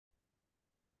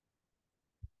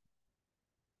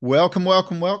Welcome,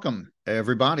 welcome, welcome,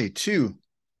 everybody, to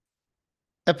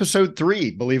episode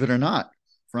 3, believe it or not,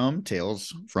 from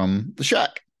Tales from the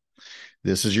Shack.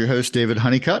 This is your host, David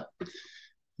Honeycutt.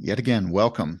 Yet again,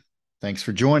 welcome. Thanks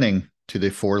for joining to the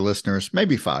 4 listeners,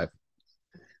 maybe 5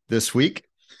 this week.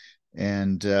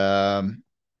 And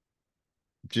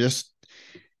just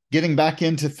getting back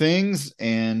into things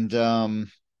and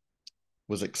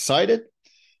was excited.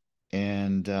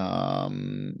 And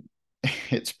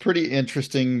it's pretty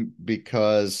interesting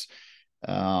because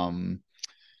I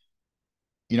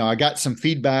got some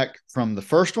feedback from the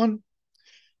first one.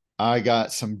 I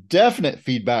got some definite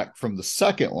feedback from the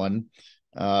second one.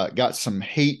 Got some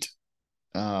hate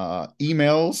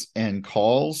emails and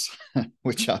calls,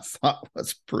 which I thought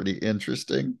was pretty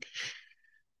interesting.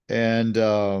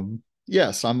 And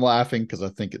yes, I'm laughing because I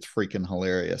think it's freaking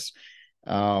hilarious.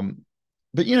 But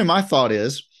my thought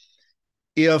is,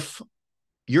 if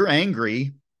you're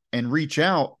angry and reach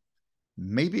out,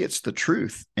 maybe it's the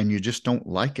truth and you just don't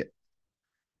like it.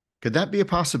 Could that be a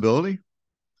possibility?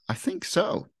 I think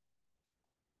so.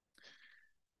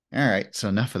 All right, so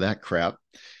enough of that crap.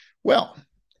 Well,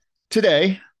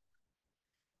 today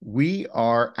we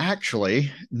are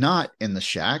actually not in the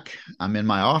shack. I'm in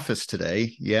my office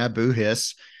today. Yeah, boo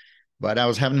hiss. But I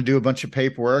was having to do a bunch of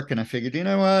paperwork and I figured, you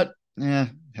know what?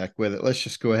 Heck with it. Let's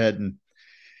just go ahead and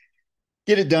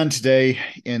get it done today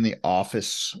in the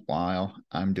office while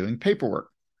I'm doing paperwork.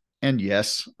 And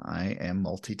yes, I am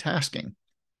multitasking.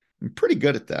 I'm pretty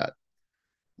good at that,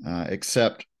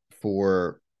 except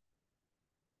for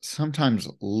sometimes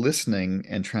listening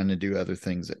and trying to do other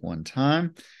things at one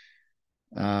time.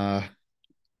 I'm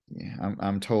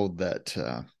told that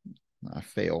I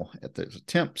fail at those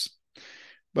attempts,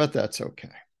 but that's okay.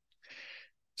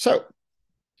 So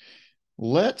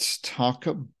let's talk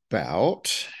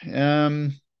about,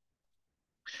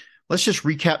 let's just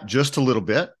recap just a little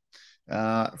bit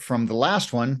from the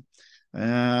last one.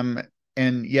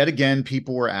 And yet again,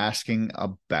 people were asking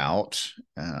about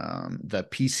the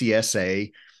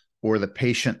PCSA, or the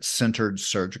patient-centered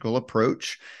surgical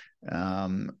approach,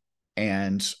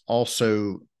 and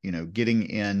also,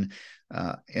 getting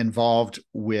involved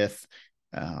with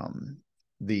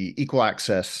the equal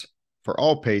access for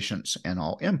all patients and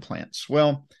all implants.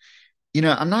 Well,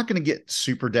 I'm not going to get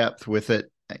super depth with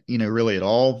it, really at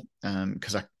all,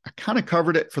 because I kind of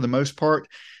covered it for the most part.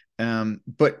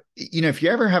 But if you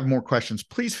ever have more questions,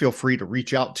 please feel free to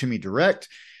reach out to me direct.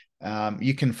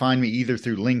 You can find me either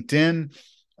through LinkedIn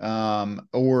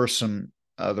or some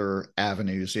other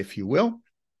avenues, if you will.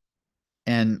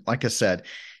 And like I said,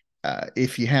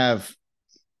 if you have,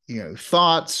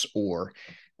 thoughts or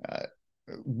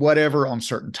whatever on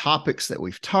certain topics that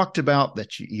we've talked about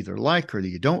that you either like or that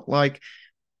you don't like,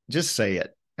 just say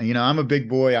it. I'm a big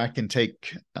boy. I can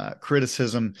take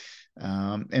criticism.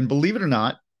 And believe it or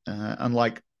not,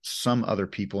 unlike some other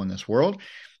people in this world,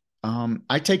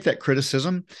 I take that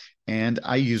criticism and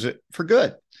I use it for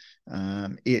good.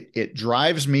 It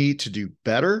drives me to do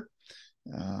better,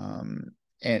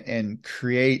 and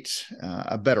create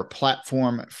a better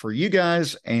platform for you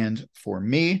guys and for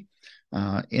me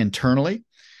internally.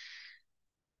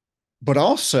 But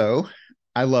also,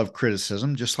 I love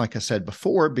criticism, just like I said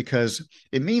before, because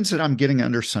it means that I'm getting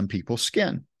under some people's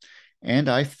skin. And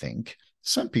I think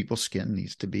some people's skin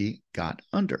needs to be got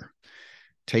under.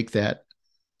 Take that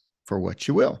for what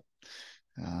you will.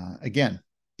 Again,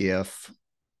 if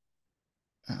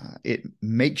it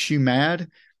makes you mad,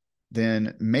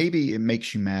 then maybe it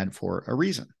makes you mad for a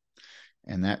reason.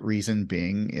 And that reason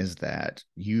being is that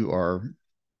you are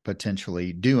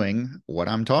potentially doing what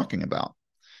I'm talking about,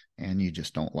 and you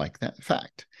just don't like that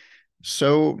fact.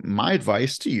 So my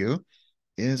advice to you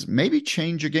is maybe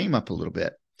change your game up a little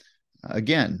bit.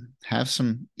 Again, have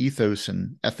some ethos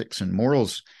and ethics and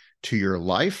morals to your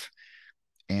life,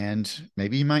 and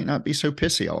maybe you might not be so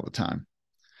pissy all the time.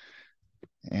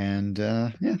 And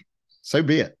so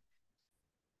be it.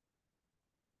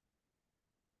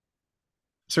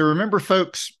 So remember,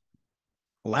 folks,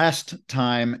 last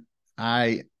time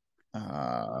I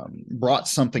brought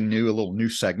something new, a little new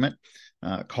segment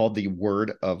called the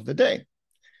Word of the Day.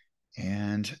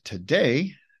 And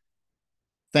today,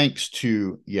 thanks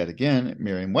to, yet again,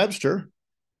 Merriam-Webster,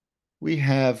 we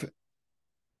have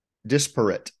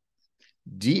disparate.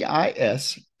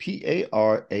 Disparate.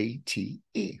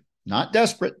 Not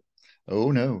desperate.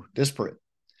 Oh, no, disparate.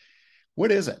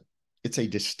 What is it? It's a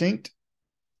distinct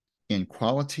in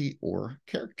quality or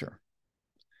character.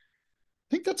 I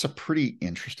think that's a pretty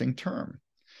interesting term.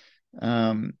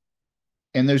 And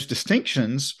those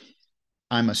distinctions,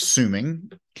 I'm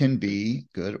assuming, can be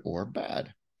good or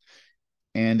bad.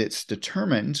 And it's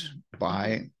determined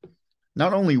by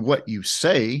not only what you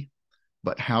say,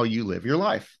 but how you live your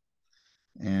life.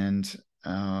 And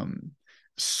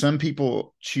some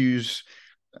people choose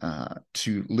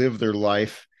to live their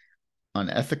life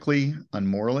unethically,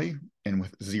 unmorally, and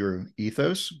with zero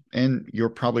ethos. And you're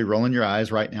probably rolling your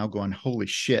eyes right now going, holy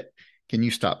shit, can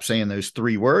you stop saying those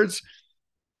three words?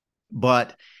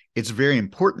 But it's very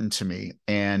important to me.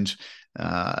 And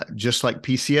just like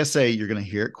PCSA, you're going to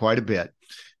hear it quite a bit.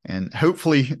 And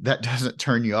hopefully that doesn't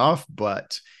turn you off.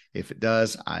 But if it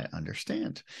does, I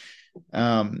understand.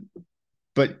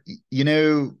 But, you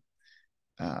know,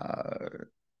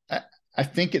 I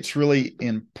think it's really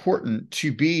important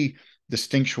to be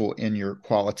distinctual in your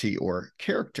quality or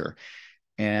character.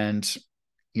 And,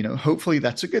 you know, hopefully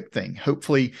that's a good thing.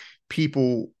 Hopefully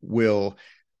people will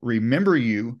remember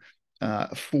you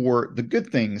for the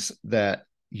good things that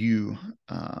you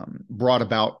brought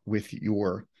about with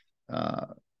your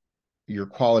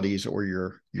qualities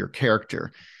or your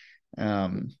character.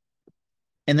 And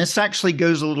this actually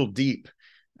goes a little deep,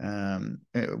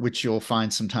 which you'll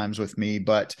find sometimes with me.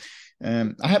 But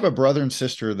I have a brother and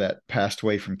sister that passed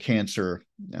away from cancer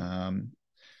 11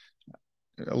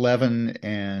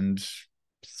 and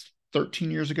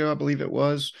 13 years ago, I believe it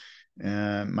was.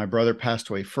 My brother passed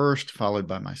away first, followed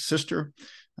by my sister,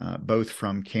 both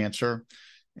from cancer.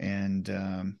 And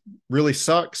really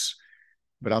sucks.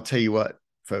 But I'll tell you what,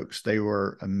 folks, they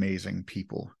were amazing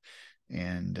people.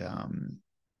 And,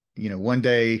 you know, one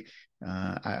day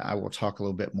I will talk a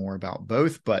little bit more about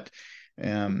both. But,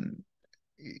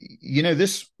 you know,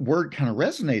 this word kind of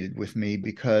resonated with me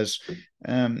because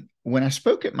when I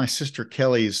spoke at my sister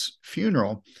Kelly's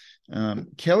funeral,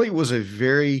 Kelly was a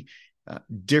very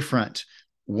different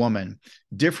woman,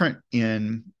 different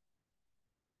in,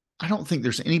 I don't think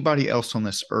there's anybody else on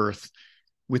this earth,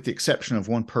 with the exception of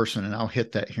one person, and I'll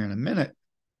hit that here in a minute.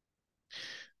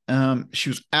 She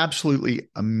was absolutely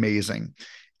amazing.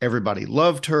 Everybody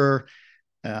loved her.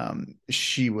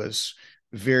 She was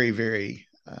very, very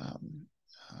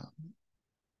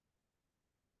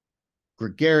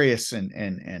gregarious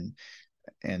and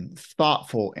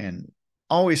thoughtful, and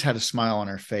always had a smile on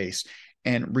her face.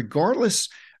 And regardless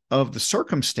of the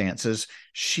circumstances,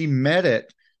 she met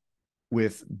it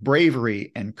with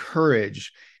bravery and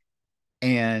courage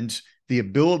and the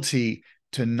ability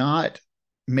to not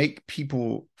make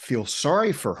people feel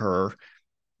sorry for her,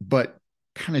 but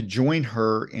kind of join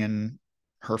her in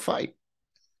her fight.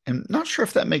 And not sure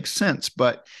if that makes sense,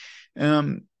 but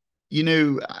you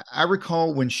know, I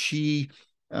recall when she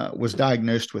was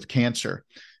diagnosed with cancer,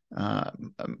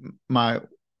 my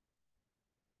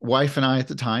wife and I at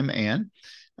the time, Anne,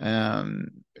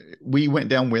 we went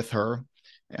down with her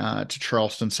to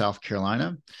Charleston, South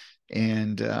Carolina.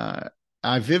 And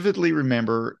I vividly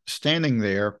remember standing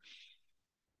there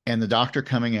and the doctor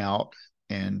coming out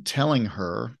and telling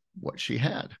her what she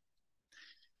had.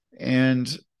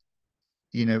 And,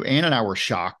 you know, Anne and I were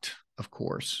shocked, of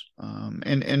course.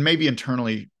 And maybe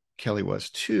internally Kelly was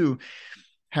too.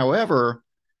 However,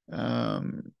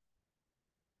 the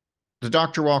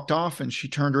doctor walked off and she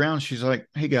turned around. She's like,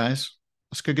 hey guys,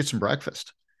 let's go get some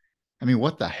breakfast. I mean,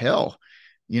 what the hell?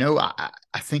 You know,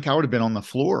 I think I would have been on the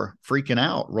floor freaking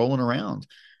out, rolling around.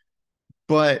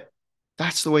 But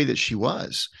that's the way that she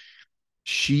was.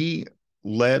 She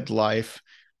led life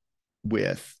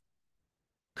with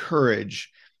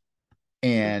courage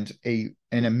and an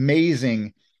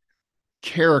amazing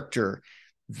character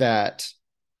that,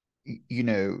 you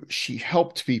know, she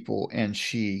helped people and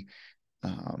she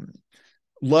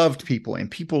loved people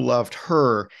and people loved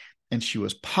her, and she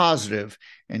was positive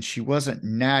and she wasn't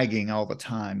nagging all the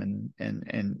time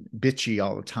and bitchy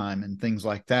all the time and things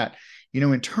like that. You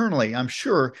know, internally, I'm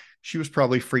sure she was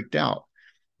probably freaked out,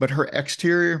 but her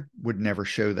exterior would never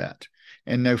show that.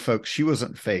 And no, folks, she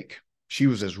wasn't fake. She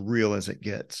was as real as it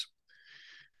gets.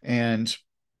 And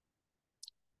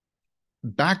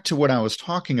back to what I was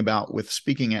talking about with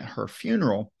speaking at her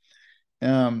funeral,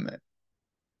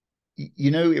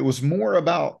 you know, it was more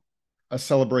about a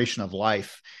celebration of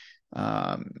life.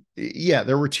 Yeah,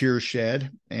 there were tears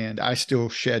shed, and I still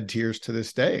shed tears to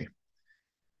this day.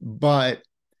 But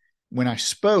when I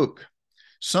spoke,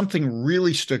 something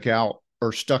really stuck out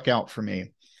for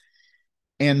me.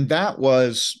 And that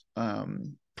was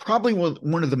probably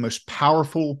one of the most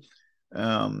powerful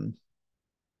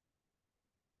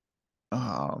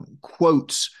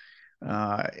quotes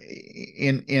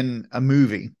in a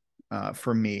movie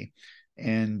for me.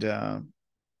 And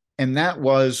that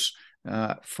was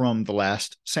from The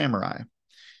Last Samurai.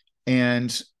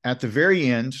 And at the very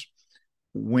end,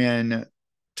 when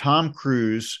Tom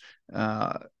Cruise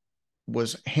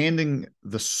was handing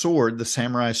the sword, the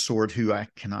samurai sword, who I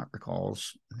cannot recall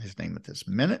his name at this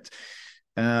minute,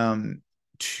 um,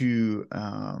 to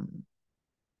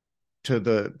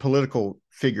the political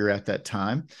figure at that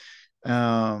time.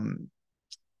 Um,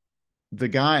 the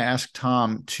guy asked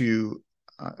Tom to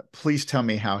please tell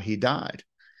me how he died.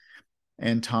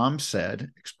 And Tom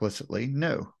said explicitly,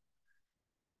 no,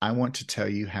 I want to tell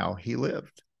you how he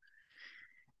lived.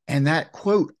 And that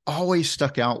quote always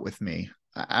stuck out with me.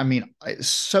 I mean, it's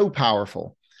so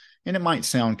powerful. And it might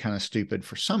sound kind of stupid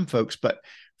for some folks, but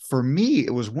for me,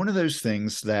 it was one of those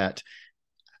things that,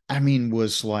 I mean,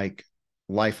 was like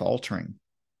life altering.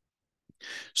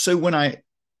 So when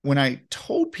I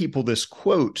told people this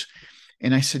quote,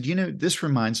 and I said, this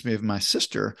reminds me of my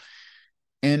sister,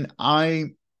 and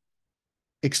I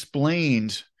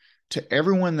explained to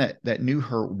everyone that knew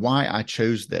her why I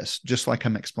chose this, just like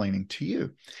I'm explaining to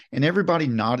you. And everybody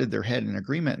nodded their head in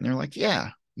agreement. And they're like,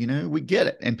 yeah, we get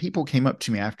it. And people came up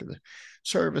to me after the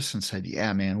service and said,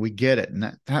 yeah, man, we get it. And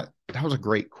that was a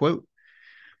great quote.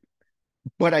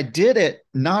 But I did it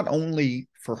not only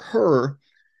for her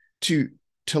to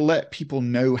let people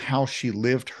know how she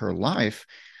lived her life,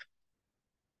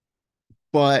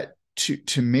 but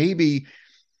to maybe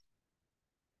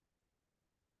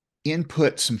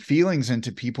input some feelings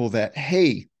into people that,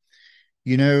 hey,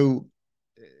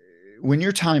 when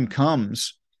your time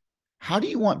comes, how do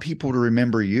you want people to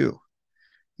remember you?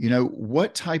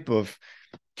 What type of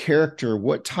character,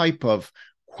 what type of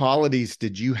qualities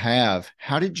did you have?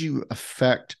 How did you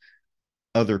affect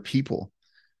other people?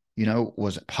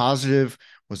 Was it positive?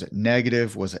 Was it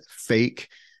negative? Was it fake?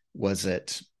 Was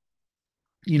it,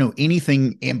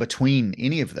 anything in between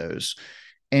any of those?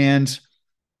 And,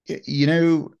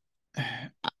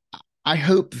 I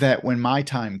hope that when my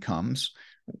time comes,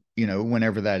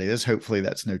 whenever that is, hopefully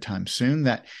that's no time soon,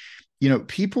 that,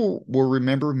 people will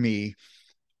remember me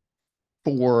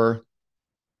for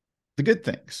the good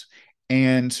things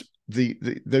and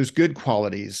those good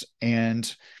qualities,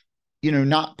 and,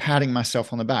 not patting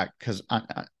myself on the back, because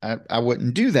I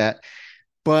wouldn't do that.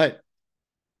 But,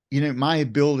 my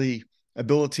ability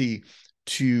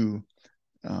to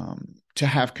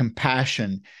have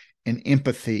compassion and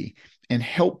empathy and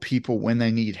help people when they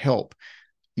need help,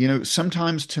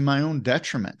 sometimes to my own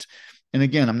detriment. And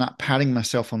again, I'm not patting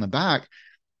myself on the back,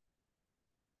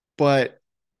 but,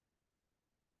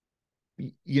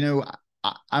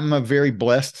 I'm a very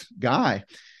blessed guy,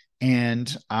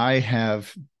 and I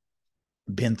have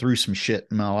been through some shit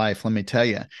in my life. Let me tell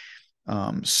you,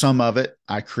 some of it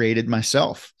I created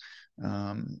myself.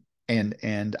 And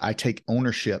I take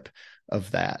ownership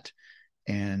of that,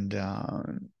 and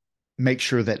make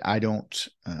sure that I don't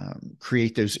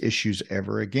create those issues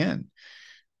ever again.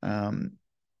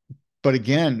 But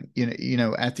again,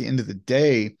 at the end of the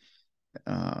day,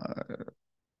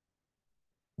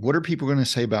 what are people going to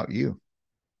say about you?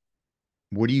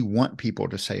 What do you want people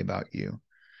to say about you?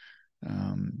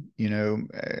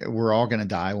 We're all going to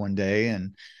die one day,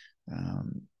 and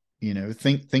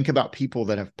think about people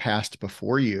that have passed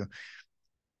before you.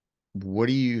 What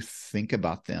do you think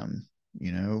about them?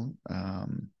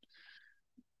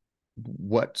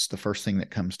 What's the first thing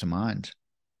that comes to mind?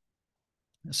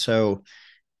 So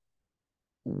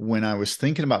when I was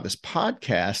thinking about this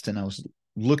podcast and I was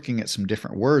looking at some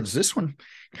different words, this one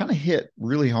kind of hit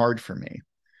really hard for me.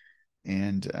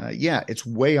 And yeah, it's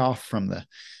way off from the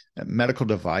medical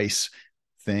device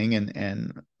thing.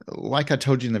 And like I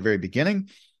told you in the very beginning,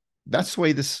 that's the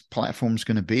way this platform is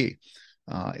going to be.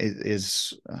 And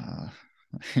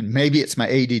maybe it's my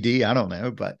ADD, I don't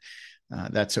know, but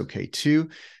that's okay too.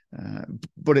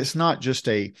 But it's not just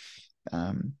a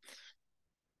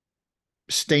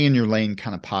stay in your lane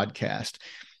kind of podcast.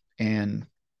 And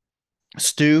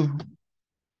Stu,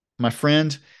 my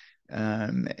friend,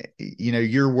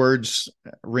 your words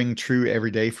ring true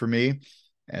every day for me,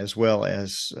 as well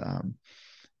as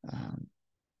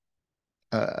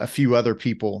a few other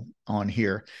people on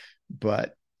here.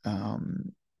 But,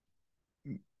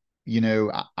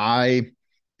 I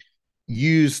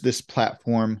use this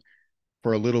platform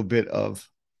for a little bit of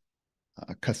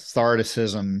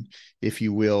catharticism, if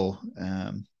you will.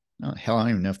 Hell, I don't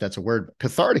even know if that's a word.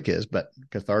 Cathartic is, but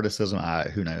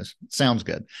catharticism, who knows? It sounds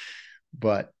good.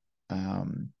 But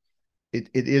it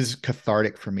is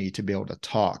cathartic for me to be able to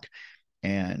talk.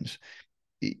 And,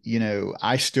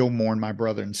 I still mourn my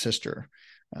brother and sister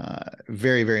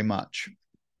very, very much.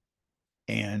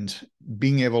 And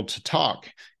being able to talk,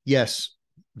 yes,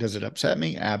 does it upset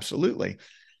me? Absolutely.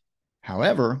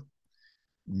 However,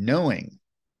 knowing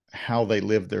how they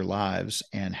lived their lives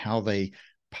and how they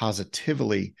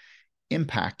positively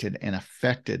impacted and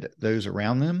affected those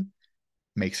around them,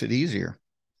 makes it easier.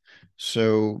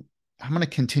 So I'm going to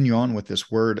continue on with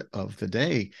this word of the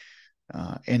day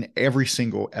in every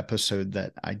single episode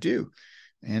that I do.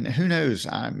 And who knows,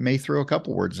 I may throw a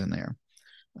couple words in there.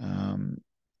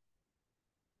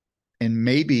 And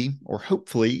maybe, or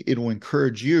hopefully, it'll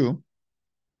encourage you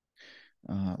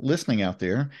listening out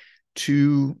there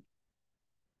to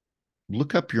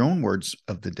look up your own words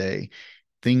of the day,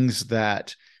 things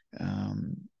that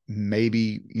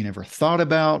maybe you never thought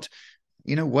about,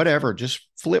 whatever, just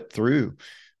flip through.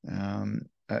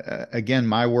 Again,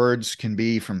 my words can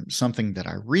be from something that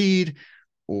I read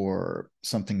or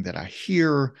something that I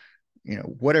hear,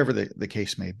 whatever the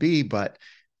case may be, but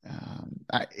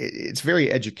it's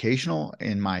very educational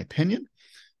in my opinion.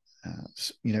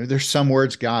 There's some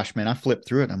words, gosh, man, I flipped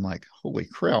through it and I'm like, holy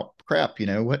crap,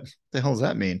 what the hell does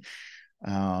that mean?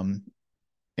 And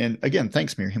again,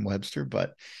 thanks, Merriam-Webster.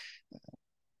 But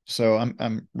so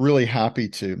I'm really happy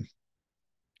to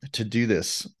do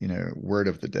this, word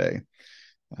of the day.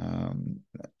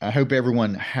 I hope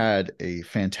everyone had a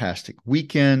fantastic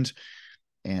weekend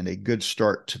and a good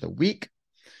start to the week.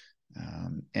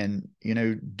 And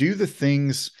do the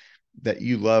things that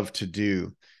you love to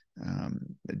do.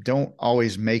 Don't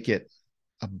always make it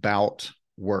about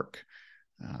work.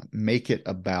 Make it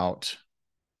about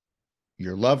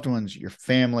your loved ones, your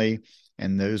family,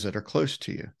 and those that are close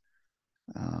to you.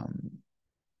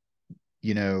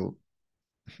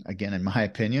 Again, in my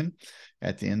opinion,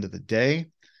 at the end of the day,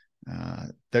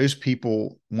 those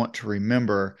people want to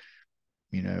remember,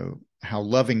 how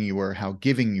loving you were, how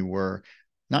giving you were,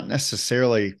 not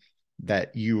necessarily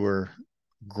that you were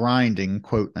grinding,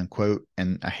 quote unquote.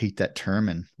 And I hate that term,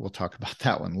 and we'll talk about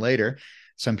that one later.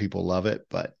 Some people love it,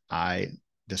 but I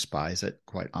despise it,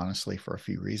 quite honestly, for a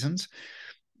few reasons.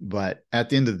 But at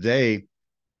the end of the day,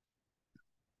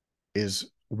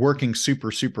 is working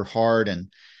super, super hard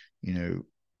and,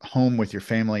 home with your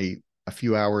family a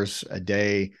few hours a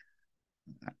day.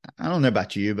 I don't know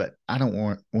about you, but I don't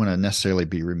want to necessarily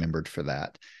be remembered for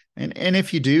that. And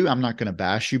if you do, I'm not going to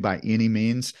bash you by any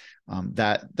means.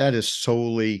 That is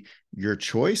solely your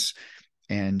choice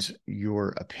and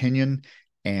your opinion.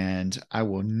 And I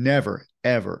will never,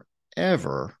 ever,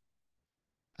 ever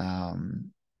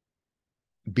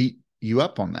beat you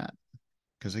up on that.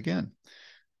 Because again,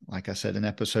 like I said in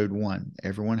episode 1,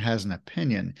 everyone has an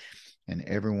opinion and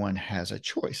everyone has a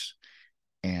choice.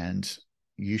 And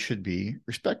you should be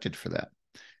respected for that,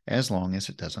 as long as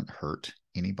it doesn't hurt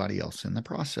anybody else in the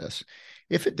process.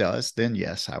 If it does, then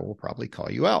yes, I will probably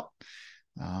call you out.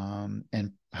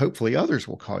 And hopefully others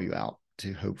will call you out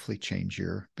to hopefully change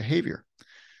your behavior.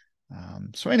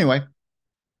 So anyway,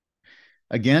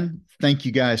 again, thank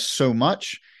you guys so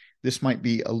much. This might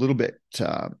be a little bit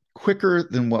quicker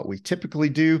than what we typically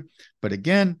do, but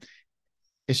again,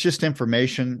 it's just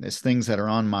information. It's things that are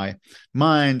on my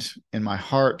mind, in my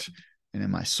heart, and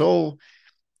in my soul.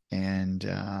 And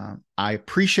I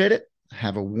appreciate it.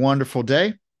 Have a wonderful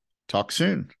day. Talk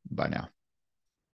soon. Bye now.